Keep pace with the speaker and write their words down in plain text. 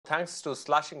thanks to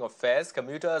slashing of fares,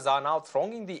 commuters are now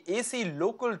thronging the AC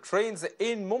local trains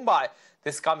in Mumbai.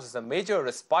 This comes as a major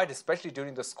respite, especially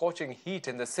during the scorching heat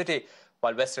in the city.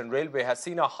 While Western Railway has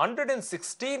seen a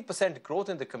 116% growth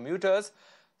in the commuters,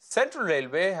 Central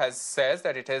Railway says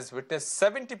that it has witnessed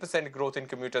 70% growth in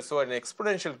commuters, so an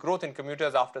exponential growth in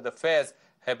commuters after the fares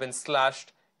have been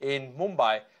slashed in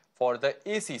Mumbai for the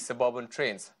AC suburban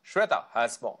trains. Shweta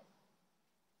has more.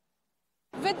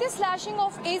 With the slashing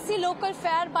of AC local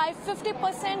fare by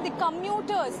 50%, the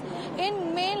commuters in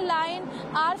main line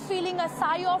are feeling a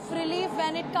sigh of relief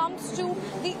when it comes to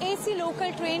the AC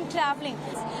local train travelling.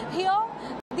 Here,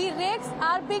 the rakes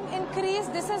are being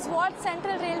increased. This is what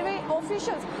Central Railway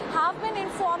officials have been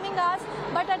informing us.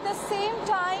 But at the same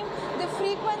time, the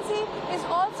frequency is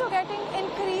also getting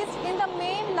increased in the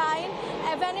main line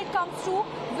when it comes to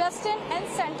Western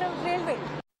and Central Railway.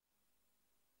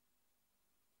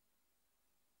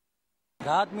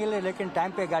 राहत मिले लेकिन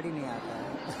time पे गाड़ी नहीं आता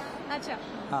है। अच्छा,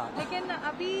 हाँ। लेकिन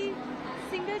अभी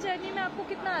सिंगल जर्नी में आपको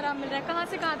कितना आराम मिल रहा है? कहाँ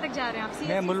से कहाँ तक जा रहे हैं आप?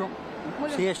 मैं मुलुं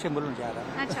से मुलुं जा रहा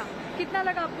हूँ। अच्छा, कितना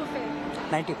लगा आपको फेयर?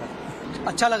 90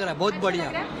 अच्छा लग रहा है, बहुत बढ़िया।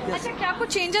 अच्छा, क्या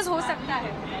कुछ चेंजेस हो सकता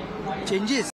है?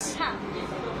 चेंजेस? हाँ,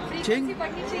 फ्रीक्वेंसी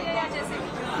बढ़नी चाहिए या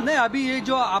जैसे? नहीं, अभी ये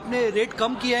जो आपने रेट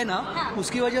कम किया है ना, हाँ।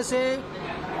 उसकी वजह से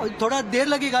थोड़ा देर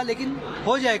लगेगा लेकिन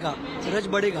हो जाएगा, रश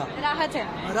बढ़ेगा। राहत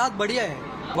है? राहत बढ़िया है,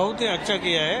 बहुत ही अच्छा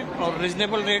किया है और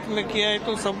रिजनेबल रेट में किया है,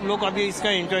 तो सब लोग अभी इसका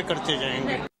एंजॉय करते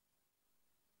जाएंगे।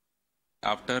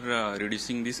 After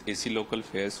reducing these AC local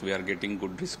fares, we are getting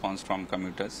good response from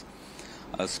commuters,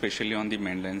 especially on the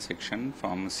mainland section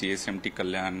from CSMT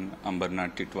Kalyan,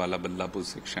 Ambarnath, Titwala, Ballapur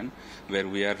section, where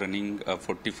we are running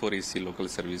 44 AC local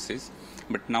services.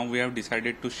 But now we have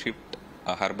decided to shift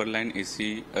a Harbour Line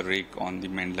AC rake on the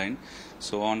main line.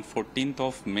 So on 14th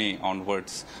of May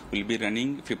onwards, we'll be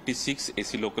running 56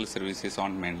 AC local services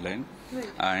on main line.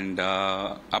 Right. And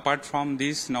apart from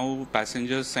this, now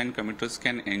passengers and commuters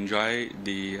can enjoy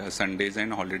the Sundays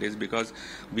and holidays, because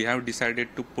we have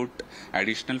decided to put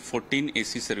additional 14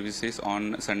 AC services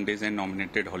on Sundays and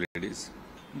nominated holidays.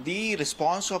 The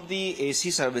response of the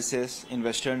AC services in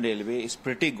Western Railway is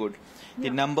pretty good. The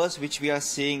numbers which we are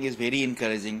seeing is very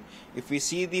encouraging. If we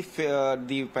see the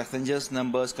passengers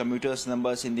numbers, commuters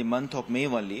numbers in the month of May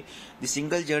only, the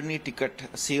single journey ticket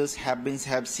sales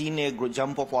have seen a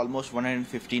jump of almost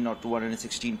 115 or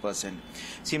 216%.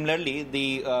 Similarly,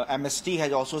 the MST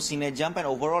has also seen a jump, and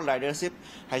overall ridership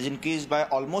has increased by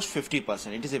almost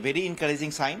 50%. It is a very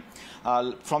encouraging sign.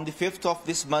 From the 5th of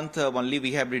this month only,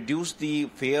 we have reduced the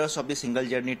fares of the single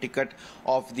journey ticket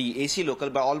of the AC local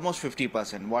by almost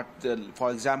 50%.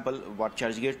 For example, what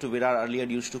Churchgate to Virar earlier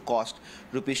used to cost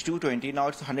rupees 220, now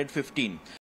it's 115.